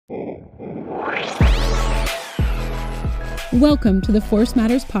Welcome to the Force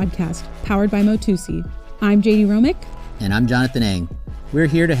Matters podcast, powered by Motusi. I'm Jaydee Romick. And I'm Jon Eng. We're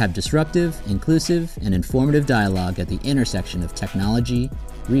here to have disruptive, inclusive, and informative dialogue at the intersection of technology,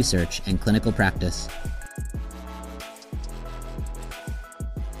 research, and clinical practice.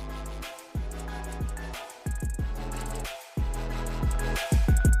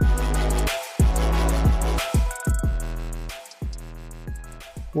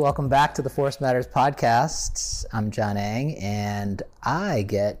 Welcome back to the Force Matters podcast. I'm Jon Eng, and I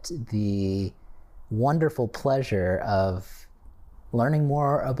get the wonderful pleasure of learning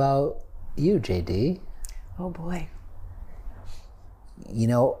more about you, Jaydee. Oh boy. You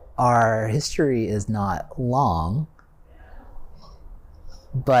know, our history is not long,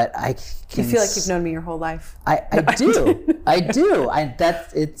 but I can... You feel like you've known me your whole life. I do.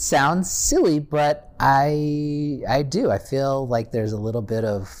 It sounds silly, but I do. I feel like there's a little bit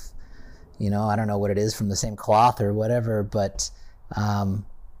of, I don't know what it is, from the same cloth or whatever, but, I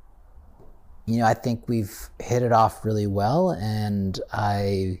think we've hit it off really well, and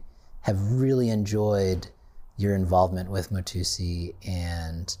I have really enjoyed your involvement with Motusi,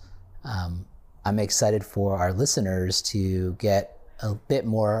 and I'm excited for our listeners to get a bit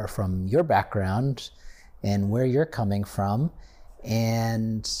more from your background and where you're coming from,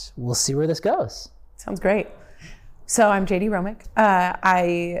 and we'll see where this goes. Sounds great. So I'm Jaydee Romick.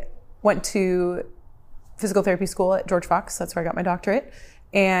 I went to physical therapy school at George Fox. That's where I got my doctorate.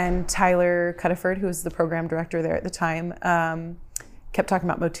 And Tyler Cuddiford, who was the program director there at the time, kept talking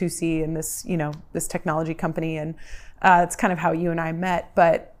about Motusi and this, this technology company. And it's kind of how you and I met.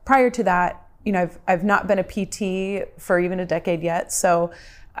 But prior to that, I've not been a PT for even a decade yet. So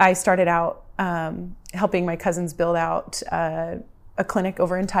I started out helping my cousins build out a clinic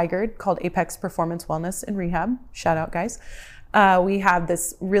over in Tigard called Apex Performance Wellness and Rehab. Shout out, guys. We have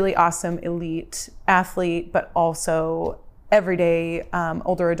this really awesome elite athlete, but also everyday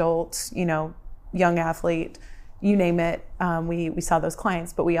older adult, young athlete, you name it. We saw those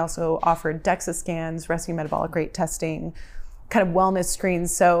clients, but we also offered DEXA scans, rescue metabolic rate testing, kind of wellness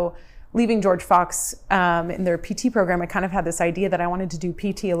screens. So leaving George Fox in their PT program, I kind of had this idea that I wanted to do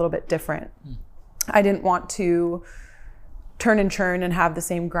PT a little bit different. I didn't want to turn and churn and have the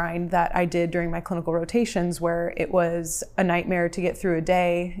same grind that I did during my clinical rotations, where it was a nightmare to get through a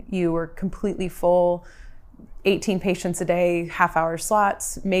day. You were completely full, 18 patients a day, half-hour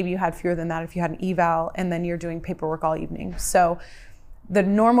slots. Maybe you had fewer than that if you had an eval, and then you're doing paperwork all evening. So the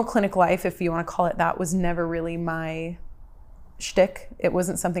normal clinic life, if you want to call it that, was never really my shtick. It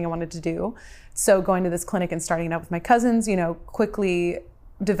wasn't something I wanted to do. So going to this clinic and starting it out with my cousins, quickly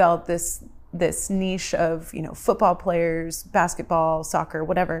developed this niche of, football players, basketball, soccer,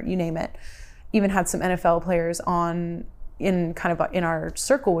 whatever, you name it. Even had some NFL players in our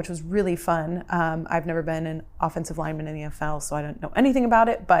circle, which was really fun. I've never been an offensive lineman in the NFL, so I don't know anything about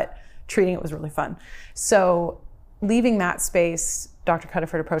it, but treating it was really fun. So leaving that space, Dr.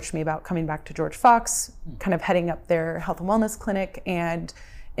 Cuddiford approached me about coming back to George Fox, kind of heading up their health and wellness clinic and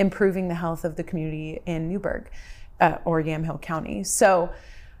improving the health of the community in Newburgh or Yamhill County. So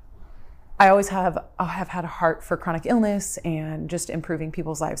I have had a heart for chronic illness and just improving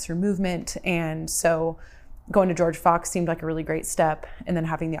people's lives through movement. And so going to George Fox seemed like a really great step. And then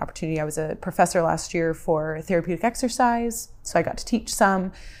having the opportunity, I was a professor last year for therapeutic exercise, so I got to teach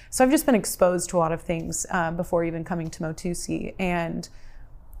some. So I've just been exposed to a lot of things before even coming to Motusi. And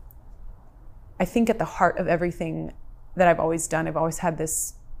I think at the heart of everything that I've always done, I've always had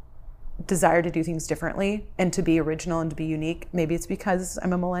this desire to do things differently and to be original and to be unique. Maybe it's because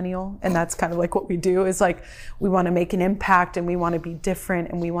I'm a millennial, and that's kind of like what we do, is like we want to make an impact and we want to be different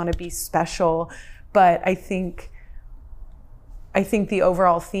and we want to be special. But I think the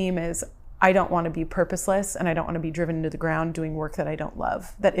overall theme is I don't want to be purposeless, and I don't want to be driven into the ground doing work that I don't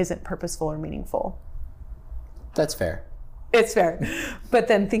love, that isn't purposeful or meaningful. That's fair. It's fair. But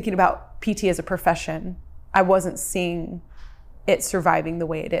then thinking about PT as a profession, I wasn't seeing it surviving the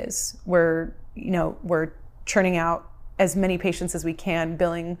way it is. We're churning out as many patients as we can,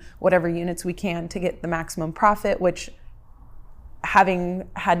 billing whatever units we can to get the maximum profit, which, having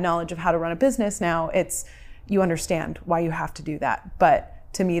had knowledge of how to run a business now, you understand why you have to do that.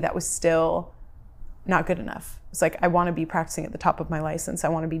 But to me, that was still not good enough. It's like, I want to be practicing at the top of my license. I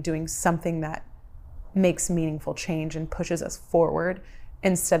want to be doing something that makes meaningful change and pushes us forward,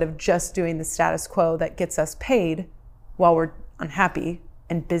 instead of just doing the status quo that gets us paid while we're unhappy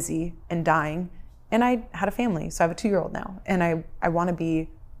and busy and dying. And I had a family, so I have a 2-year-old now, and I want to be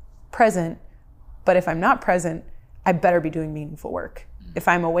present. But if I'm not present, I better be doing meaningful work. If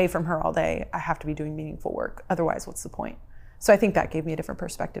I'm away from her all day, I have to be doing meaningful work. Otherwise, what's the point? So I think that gave me a different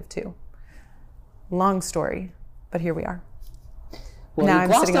perspective too. Long story, but here we are. Well,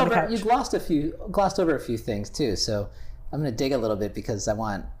 now I'm sitting on the couch. You glossed over a few things too. So I'm going to dig a little bit because I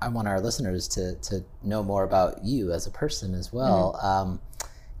want our listeners to know more about you as a person as well. Mm-hmm.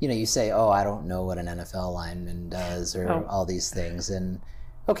 You say, "Oh, I don't know what an NFL lineman does," or all these things. And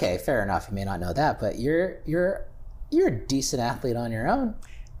okay, fair enough. You may not know that, but you're a decent athlete on your own.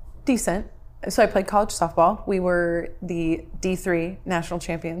 Decent. So I played college softball. We were the D3 national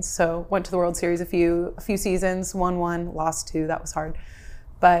champions. So went to the World Series a few seasons, won one, lost two. That was hard.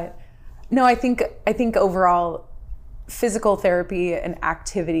 But no, I think overall physical therapy and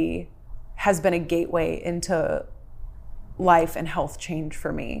activity has been a gateway into life and health change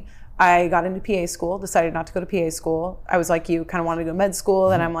for me. I got into PA school, decided not to go to PA school. I was like you, kind of wanted to go med school.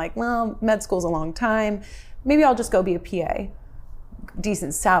 Mm-hmm. And I'm like, well, med school's a long time. Maybe I'll just go be a PA.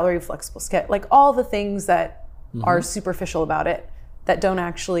 Decent salary, flexible schedule, like all the things that mm-hmm. are superficial about it that don't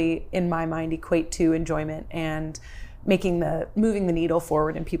actually, in my mind, equate to enjoyment and moving the needle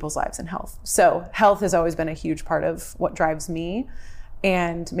forward in people's lives and health. So health has always been a huge part of what drives me,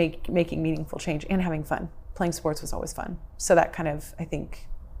 and making meaningful change and having fun. Playing sports was always fun. So that kind of, I think,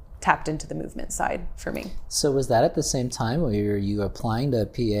 tapped into the movement side for me. So was that at the same time, or were you applying to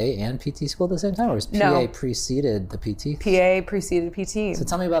PA and PT school at the same time, or was PA preceded the PT? PA preceded PT. So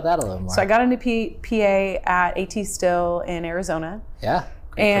tell me about that a little more. So I got into PA at AT Still in Arizona. Yeah.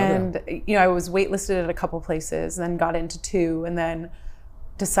 And I was waitlisted at a couple places, and then got into two, and then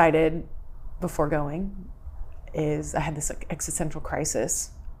decided before going I had this existential crisis,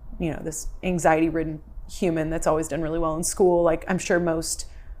 this anxiety-ridden human that's always done really well in school. Like I'm sure most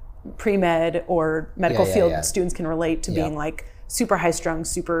pre-med or medical field students can relate to being like super high strung,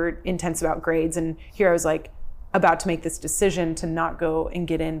 super intense about grades. And here I was like about to make this decision to not go and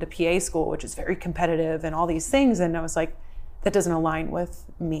get into PA school, which is very competitive and all these things. And I was like, that doesn't align with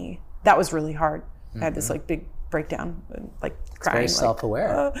me. That was really hard. Mm-hmm. I had this like big breakdown, like crying. Very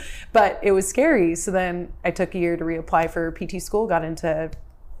self-aware. But it was scary. So then I took a year to reapply for PT school, got into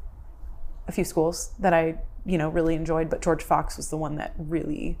a few schools that I, really enjoyed, but George Fox was the one that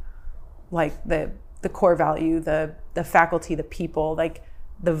really, like the core value, the faculty, the people, like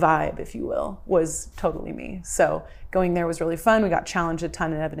the vibe, if you will, was totally me. So going there was really fun. We got challenged a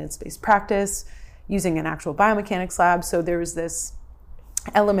ton in evidence-based practice using an actual biomechanics lab. So there was this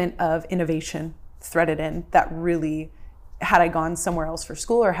element of innovation threaded in that really, had I gone somewhere else for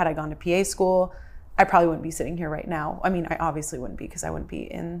school or had I gone to PA school, I probably wouldn't be sitting here right now. I mean, I obviously wouldn't be, because I wouldn't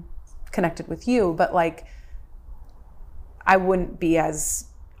be connected with you, but like I wouldn't be as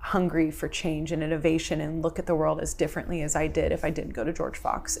hungry for change and innovation and look at the world as differently as I did if I didn't go to George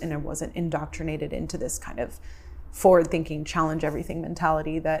Fox and I wasn't indoctrinated into this kind of forward-thinking, challenge everything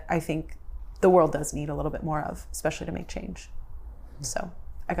mentality that I think the world does need a little bit more of, especially to make change. So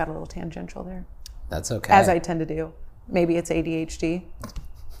I got a little tangential there. That's okay. As I tend to do. Maybe it's ADHD.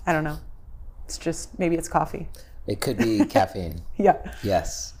 I don't know. It's just, maybe it's coffee. It could be caffeine. Yeah.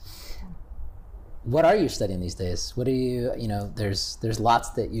 Yes. What are you studying these days? What are you, there's lots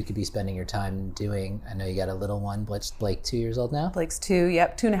that you could be spending your time doing. I know you got a little one. Blake 2 years old now? Blake's 2,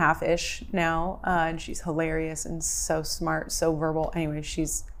 yep, 2.5-ish now. And she's hilarious and so smart, so verbal. Anyway,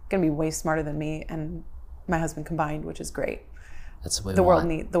 she's going to be way smarter than me and my husband combined, which is great. That's what the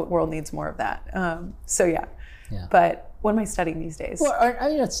world needs more of that. So yeah. But what am I studying these days? Well,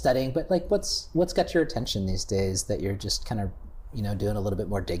 I'm not studying, but like what's got your attention these days that you're just kind of, doing a little bit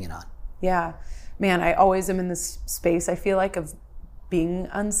more digging on? Yeah. Man, I always am in this space, I feel like, of being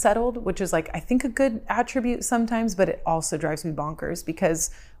unsettled, which is like, I think a good attribute sometimes, but it also drives me bonkers,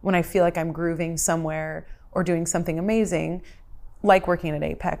 because when I feel like I'm grooving somewhere or doing something amazing, like working at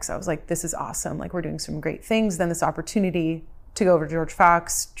Apex, I was like, this is awesome. Like we're doing some great things. Then this opportunity to go over to George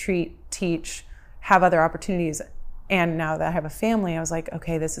Fox, teach, have other opportunities. And now that I have a family, I was like,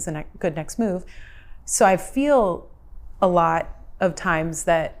 okay, this is a good next move. So I feel a lot of times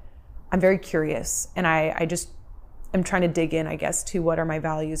that I'm very curious, and I just am trying to dig in, I guess, to what are my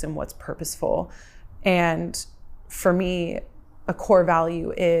values and what's purposeful. And for me, a core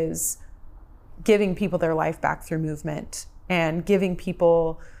value is giving people their life back through movement and giving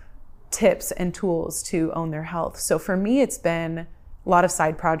people tips and tools to own their health. So for me, it's been a lot of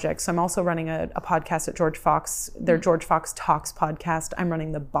side projects. I'm also running a podcast at George Fox, their George Fox Talks podcast. I'm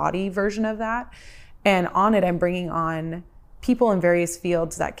running the body version of that. And on it, I'm bringing on people in various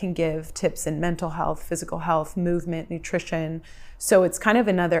fields that can give tips in mental health, physical health, movement, nutrition. So it's kind of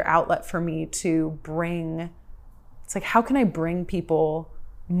another outlet for me to it's like, how can I bring people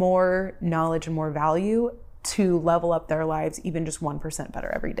more knowledge and more value to level up their lives even just 1%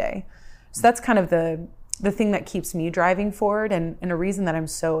 better every day? So that's kind of the thing that keeps me driving forward. And a reason that I'm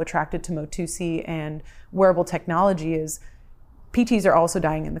so attracted to Motusi and wearable technology is PTs are also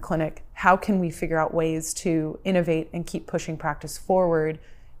dying in the clinic. How can we figure out ways to innovate and keep pushing practice forward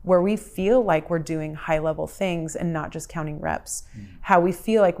where we feel like we're doing high-level things and not just counting reps? How we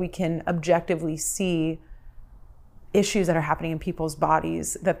feel like we can objectively see issues that are happening in people's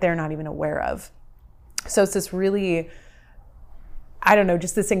bodies that they're not even aware of. So it's this really, I don't know,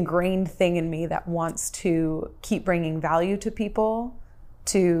 just this ingrained thing in me that wants to keep bringing value to people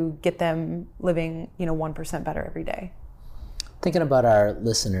to get them living, 1% better every day. Thinking about our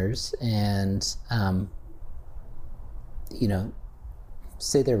listeners and,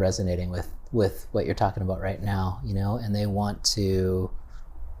 say they're resonating with what you're talking about right now, and they want to,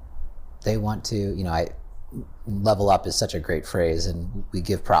 level up is such a great phrase, and we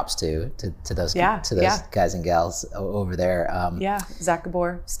give props to those guys and gals over there. Zach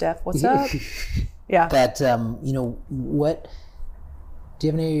Gabor, Steph, what's up? Yeah. But what do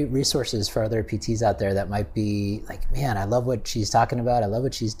you have any resources for other PTs out there that might be like, man, I love what she's talking about. I love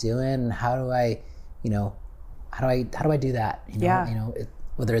what she's doing. How do I do that?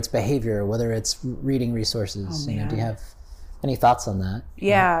 Whether it's behavior, whether it's reading resources. Do you have any thoughts on that?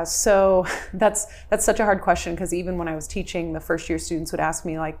 Yeah. So that's such a hard question, because even when I was teaching, the first year students would ask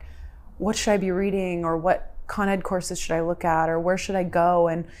me like, what should I be reading, or what Con Ed courses should I look at, or where should I go?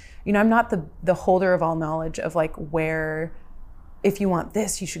 And I'm not the holder of all knowledge of like where, if you want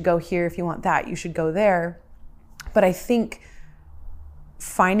this, you should go here. If you want that, you should go there. But I think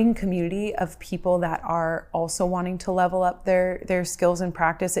finding community of people that are also wanting to level up their skills and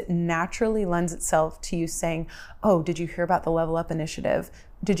practice, it naturally lends itself to you saying, oh, did you hear about the Level Up initiative?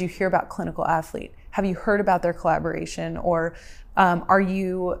 Did you hear about Clinical Athlete? Have you heard about their collaboration? Or are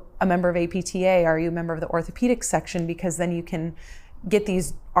you a member of APTA? Are you a member of the orthopedic section? Because then you can get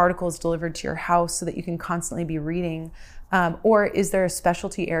these articles delivered to your house so that you can constantly be reading. Or is there a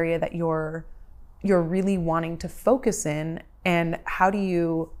specialty area that you're really wanting to focus in? And how do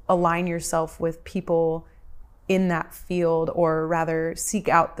you align yourself with people in that field, or rather seek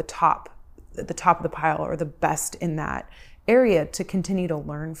out the top of the pile or the best in that area to continue to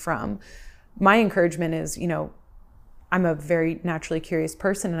learn from? My encouragement is, I'm a very naturally curious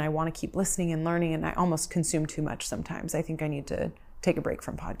person, and I want to keep listening and learning, and I almost consume too much sometimes. I think I need to take a break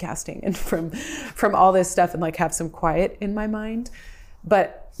from podcasting and from all this stuff and like have some quiet in my mind.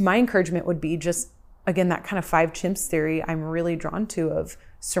 But my encouragement would be just, again, that kind of 5 chimps theory I'm really drawn to, of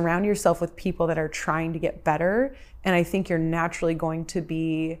surround yourself with people that are trying to get better. And I think you're naturally going to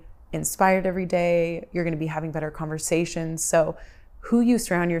be inspired every day. You're going to be having better conversations. So who you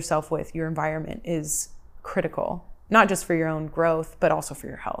surround yourself with, your environment, is critical, not just for your own growth, but also for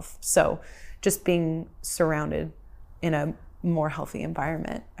your health. So just being surrounded in a more healthy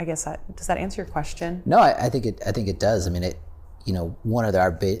environment. I guess does that answer your question? No, I think it does. I mean, one of our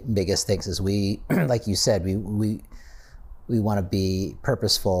biggest things is we, like you said, we want to be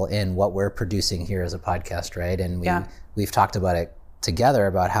purposeful in what we're producing here as a podcast, right? And we've talked about it together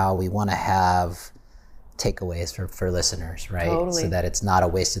about how we want to have takeaways for listeners, right? Totally. So that it's not a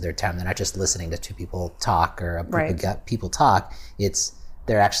waste of their time. They're not just listening to 2 people talk or a group of people talk.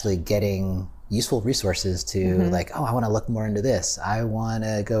 They're actually getting useful resources to like, oh, I want to look more into this. I want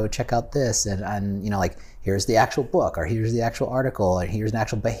to go check out this. And like, here's the actual book, or here's the actual article, and here's an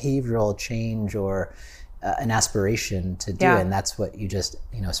actual behavioral change or an aspiration to do. And that's what you just,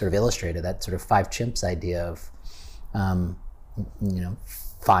 sort of illustrated, that sort of 5 chimps idea of,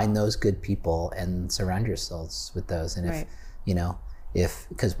 find those good people and surround yourselves with those. And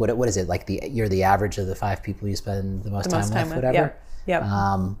because what is it, like you're the average of the 5 people you spend the most time with, whatever.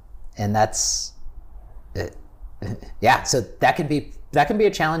 And that's it. Yeah. So that can be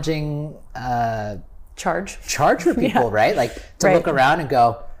a challenging charge for people, right? Like to look around and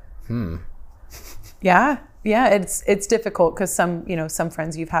go, Yeah. It's difficult because some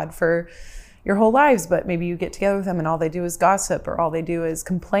friends you've had for your whole lives, but maybe you get together with them and all they do is gossip, or all they do is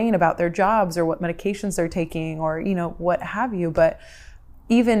complain about their jobs or what medications they're taking, or, what have you. But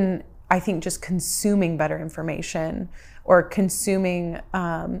even, I think, just consuming better information, or consuming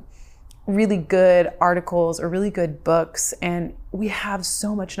really good articles or really good books. And we have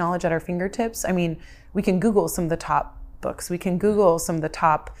so much knowledge at our fingertips. I mean, we can Google some of the top books. We can Google some of the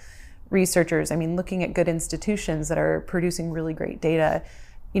top researchers. I mean, looking at good institutions that are producing really great data.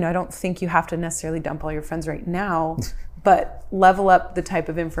 I don't think you have to necessarily dump all your friends right now, but level up the type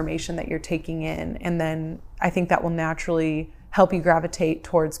of information that you're taking in. And then I think that will naturally help you gravitate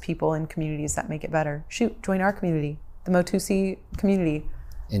towards people and communities that make it better. Join our community, the Motusi community.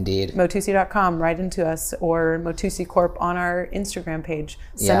 Indeed. Motusi.com, write into us, or Motusi Corp on our Instagram page.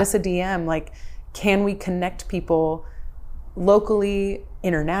 Send us a DM. Like, can we connect people locally,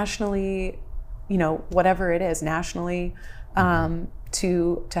 internationally, whatever it is, nationally,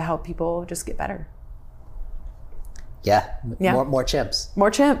 to help people just get better. Yeah. More chimps. More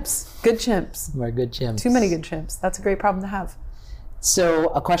chimps. Good chimps. More good chimps. Too many good chimps. That's a great problem to have. So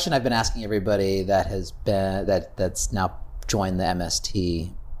a question I've been asking everybody that has been that's now joined the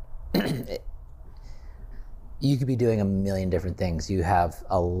MST. You could be doing a million different things. You have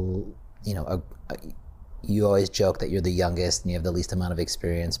you always joke that you're the youngest and you have the least amount of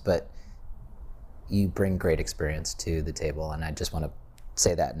experience, but you bring great experience to the table, and I just want to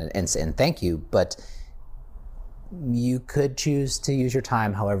say that and thank you. But you could choose to use your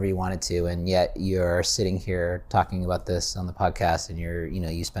time however you wanted to, and yet you're sitting here talking about this on the podcast, and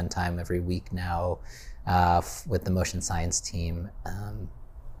you spend time every week now with the motion science team.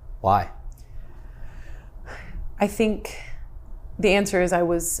 Why? I think the answer is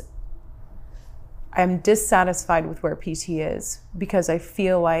I'm dissatisfied with where PT is, because I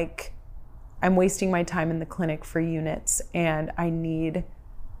feel like I'm wasting my time in the clinic for units, and I need,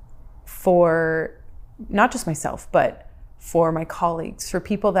 for not just myself, but for my colleagues, for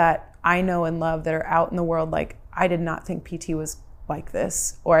people that I know and love that are out in the world, like, I did not think PT was like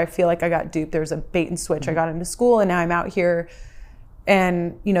this, or I feel like I got duped. There's a bait and switch. I got into school and now I'm out here,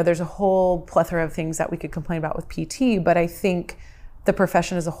 and there's a whole plethora of things that we could complain about with PT, but I think the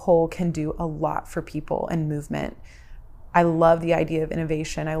profession as a whole can do a lot for people and movement. I love the idea of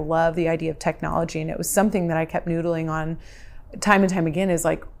innovation. I love the idea of technology. And it was something that I kept noodling on time and time again, is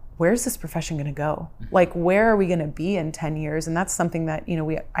like, where's this profession going to go? Like, where are we going to be in 10 years? And that's something that,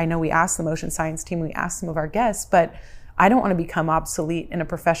 I know we asked the motion science team, we asked some of our guests, but I don't want to become obsolete in a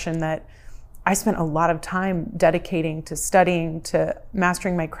profession that I spent a lot of time dedicating to studying, to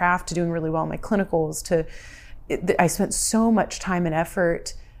mastering my craft, to doing really well in my clinicals, I spent so much time and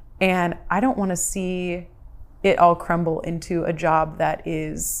effort, and I don't want to see it all crumble into a job that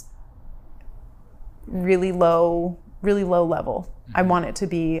is really low level. I want it to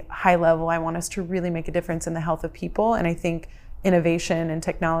be high level. I want us to really make a difference in the health of people. And I think innovation and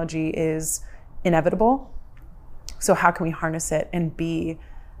technology is inevitable. So how can we harness it and be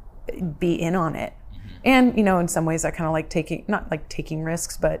in on it? And, in some ways I kind of like not like taking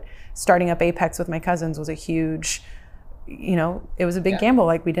risks, but starting up Apex with my cousins was a huge, it was a big gamble.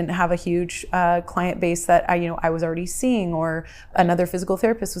 Like, we didn't have a huge client base that I was already seeing, or another physical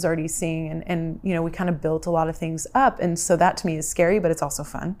therapist was already seeing. And we kind of built a lot of things up. And so that to me is scary, but it's also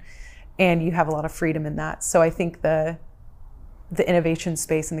fun. And you have a lot of freedom in that. So I think the innovation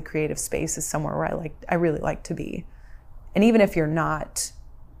space and the creative space is somewhere where I really like to be. And even if you're not,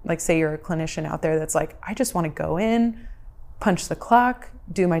 like, say you're a clinician out there that's like, I just want to go in, punch the clock,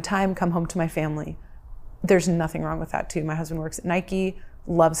 do my time, come home to my family. There's nothing wrong with that too. My husband works at Nike,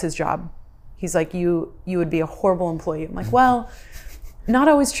 loves his job. He's like, you would be a horrible employee. I'm like, well, not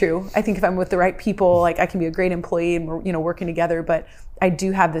always true. I think if I'm with the right people, like, I can be a great employee and we're, working together, but I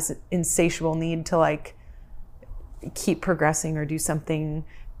do have this insatiable need to keep progressing or do something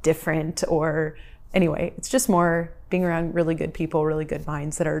different, or anyway, it's just more being around really good people, really good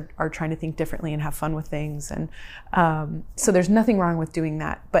minds that are trying to think differently and have fun with things. And so there's nothing wrong with doing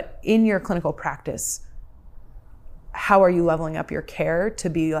that. But in your clinical practice, how are you leveling up your care to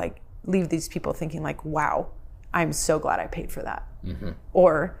be leave these people thinking wow, I'm so glad I paid for that. Mm-hmm.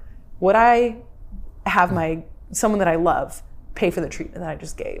 Or would I have someone that I love pay for the treatment that I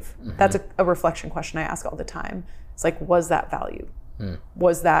just gave? Mm-hmm. That's a reflection question I ask all the time. It's was that value?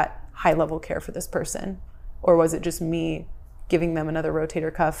 Was that high level care for this person? Or was it just me giving them another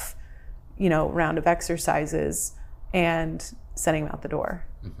rotator cuff, round of exercises and sending them out the door?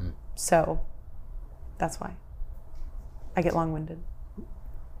 Mm-hmm. So that's why I get long-winded.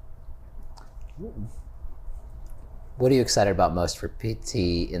 What are you excited about most for PT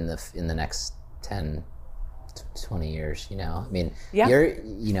in the next 10, 20 years? You're,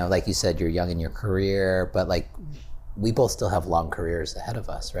 like you said, you're young in your career, but we both still have long careers ahead of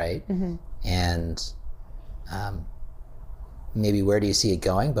us, right? Mm-hmm. And maybe where do you see it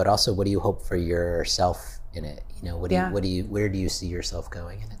going, but also what do you hope for yourself in it? Where do you see yourself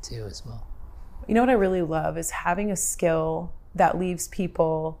going in it too as well? What I really love is having a skill that leaves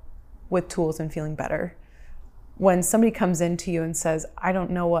people with tools and feeling better. When somebody comes into you and says, I don't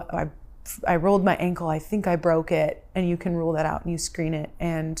know what, I rolled my ankle, I think I broke it, and you can rule that out and you screen it,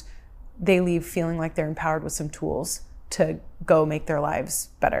 and they leave feeling like they're empowered with some tools to go make their lives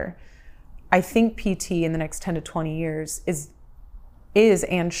better. I think PT in the next 10 to 20 years is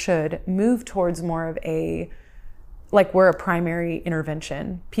and should move towards more of we're a primary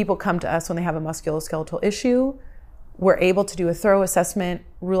intervention. People come to us when they have a musculoskeletal issue. We're able to do a thorough assessment,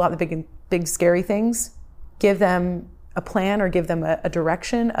 rule out the big scary things, give them a plan or give them a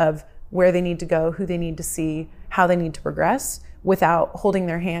direction of where they need to go, who they need to see, how they need to progress without holding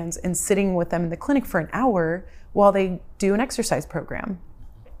their hands and sitting with them in the clinic for an hour while they do an exercise program.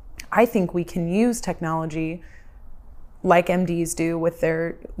 I think we can use technology like MDs do with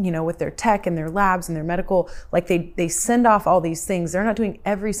their, with their tech and their labs and their medical, like they send off all these things. They're not doing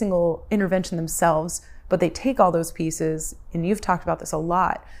every single intervention themselves, but they take all those pieces, and you've talked about this a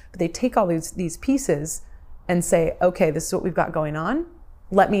lot, but they take all these pieces and say, okay, this is what we've got going on.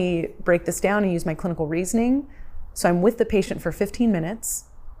 Let me break this down and use my clinical reasoning. So I'm with the patient for 15 minutes,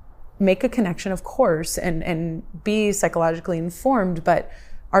 make a connection, of course, and be psychologically informed, but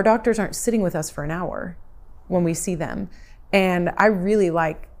our doctors aren't sitting with us for an hour when we see them. And I really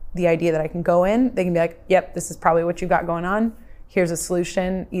like the idea that I can go in, they can be like, yep, this is probably what you got going on. Here's a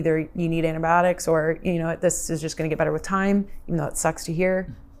solution. Either you need antibiotics or, this is just going to get better with time, even though it sucks to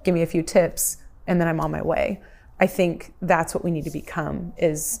hear. Give me a few tips and then I'm on my way. I think that's what we need to become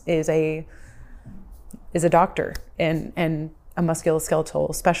is a doctor and a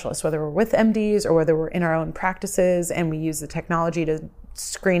musculoskeletal specialist, whether we're with MDs or whether we're in our own practices and we use the technology to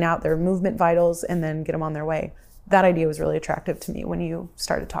screen out their movement vitals and then get them on their way. That idea was really attractive to me when you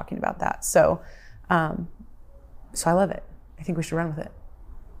started talking about that. So I love it. I think we should run with it.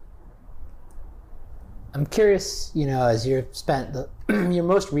 I'm curious, as you've spent your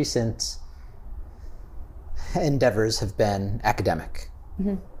most recent endeavors have been academic.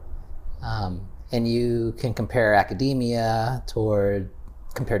 Mm-hmm. And you can compare academia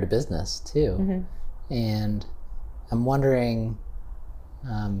compared to business too. Mm-hmm. And I'm wondering,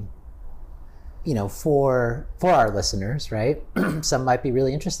 for our listeners, right? Some might be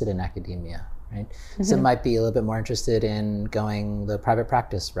really interested in academia, right? Mm-hmm. Some might be a little bit more interested in going the private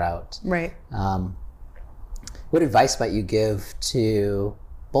practice route. Right. What advice might you give to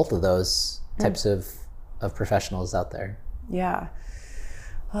both of those types of professionals out there? Yeah.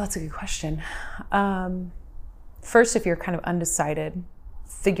 Well, that's a good question. First, if you're kind of undecided,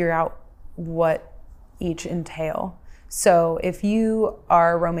 figure out what each entail. So if you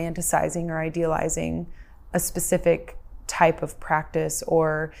are romanticizing or idealizing a specific type of practice,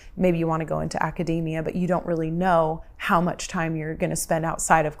 or maybe you want to go into academia, but you don't really know how much time you're going to spend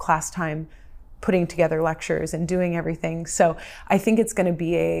outside of class time putting together lectures and doing everything. So I think it's going to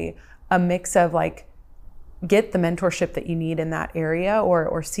be a mix of get the mentorship that you need in that area,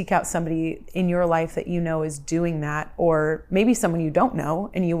 or seek out somebody in your life that is doing that, or maybe someone you don't know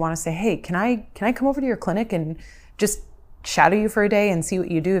and you want to say, hey, can I come over to your clinic and just shadow you for a day and see what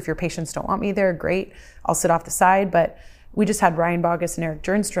you do? If your patients don't want me there, great, I'll sit off the side. But we just had Ryan Bogus and Eric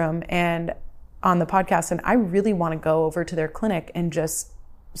Jernstrom on the podcast, and I really want to go over to their clinic and just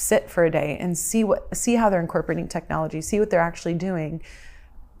sit for a day and see how they're incorporating technology, see what they're actually doing.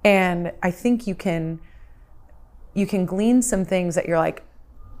 And I think you can glean some things that you're like,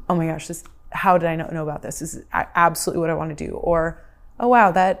 oh my gosh, how did I not know about this? This is absolutely what I want to do. Or, oh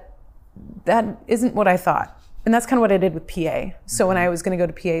wow, that isn't what I thought. And that's kind of what I did with PA. So when I was going to go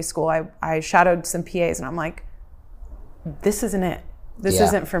to PA school, I shadowed some PAs and I'm like, this isn't it. This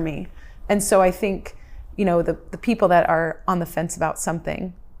isn't for me. And so I think, the people that are on the fence about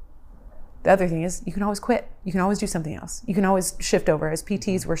something, the other thing is you can always quit. You can always do something else. You can always shift over. As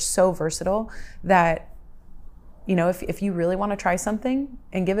PTs, we're so versatile that, if you really want to try something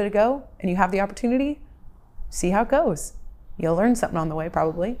and give it a go and you have the opportunity, see how it goes. You'll learn something on the way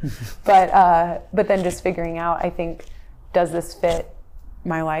probably. But then just figuring out, I think, does this fit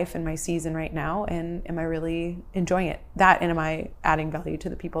my life and my season right now? And am I really enjoying it? And am I adding value to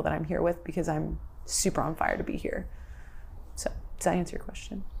the people that I'm here with, because I'm super on fire to be here? So does that answer your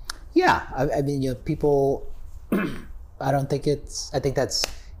question? Yeah. I mean, people, I think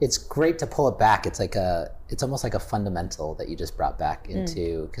it's great to pull it back. It's almost like a fundamental that you just brought back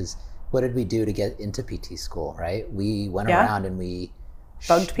into, because what did we do to get into PT school, right? We went around and we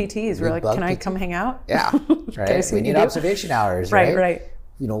bugged PTs. We're like, can I come hang out? Yeah, right. We need observation hours, right? Right.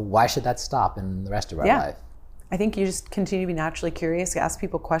 Why should that stop in the rest of our life? I think you just continue to be naturally curious, ask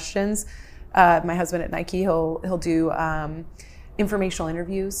people questions. My husband at Nike, he'll do informational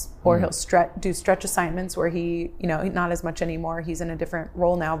interviews, or he'll do stretch assignments where he, not as much anymore. He's in a different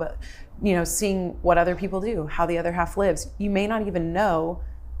role now, but seeing what other people do, how the other half lives. You may not even know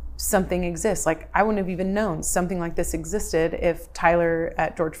something exists. Like, I wouldn't have even known something like this existed if Tyler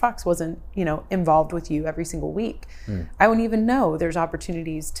at George Fox wasn't, involved with you every single week. I wouldn't even know there's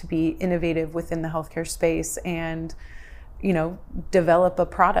opportunities to be innovative within the healthcare space and, develop a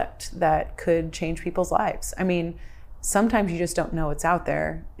product that could change people's lives. I mean, sometimes you just don't know it's out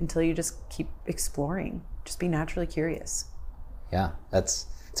there until you just keep exploring. Just be naturally curious. Yeah, it's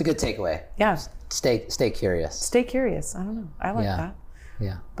a good takeaway. Yeah. Stay curious. Stay curious. I don't know. I like that.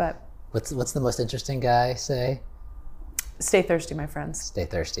 Yeah. But What's the most interesting guy say? Stay thirsty, my friends. Stay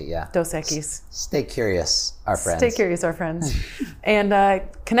thirsty, yeah. Dos Equis. Stay curious, our friends. Stay curious, our friends. And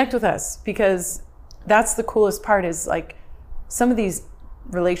connect with us, because that's the coolest part, is like some of these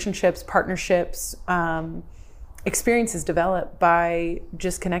relationships, partnerships, experiences develop by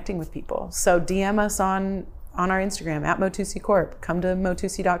just connecting with people. So DM us on our Instagram at Motusi Corp. Come to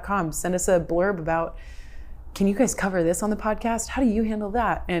motusi.com. Send us a blurb about, can you guys cover this on the podcast? How do you handle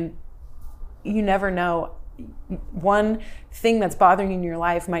that? And you never know. One thing that's bothering you in your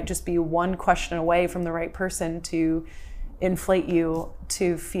life might just be one question away from the right person to inflate you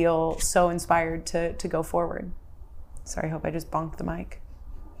to feel so inspired to go forward. Sorry, I hope I just bonked the mic.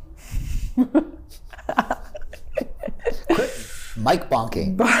 Quit mic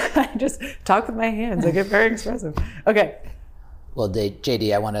bonking. I just talk with my hands. I get very expressive. Okay. Well,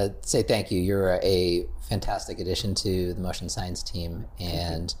 Jaydee, I want to say thank you. You're a fantastic addition to the motion science team,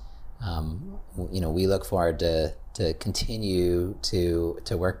 and we look forward to continue to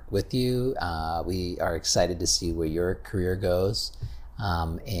work with you. We are excited to see where your career goes,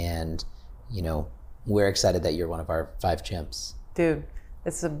 and we're excited that you're one of our 5 chimps. Dude,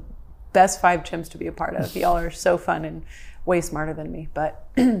 it's the best 5 chimps to be a part of. Y'all are so fun and way smarter than me, but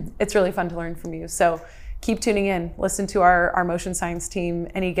it's really fun to learn from you. So keep tuning in. Listen to our motion science team,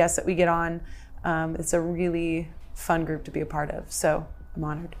 any guests that we get on. It's a really fun group to be a part of. So I'm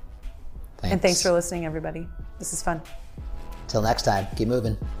honored. Thanks. And thanks for listening, everybody. This is fun. Till next time, keep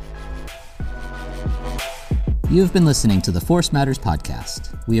moving. You have been listening to the Force Matters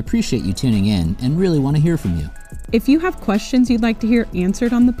podcast. We appreciate you tuning in and really want to hear from you. If you have questions you'd like to hear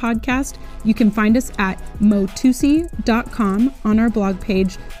answered on the podcast, you can find us at motusi.com on our blog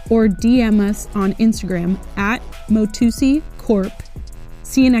page, or DM us on Instagram at Motusi Corp.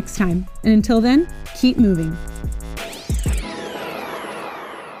 See you next time. And until then, keep moving.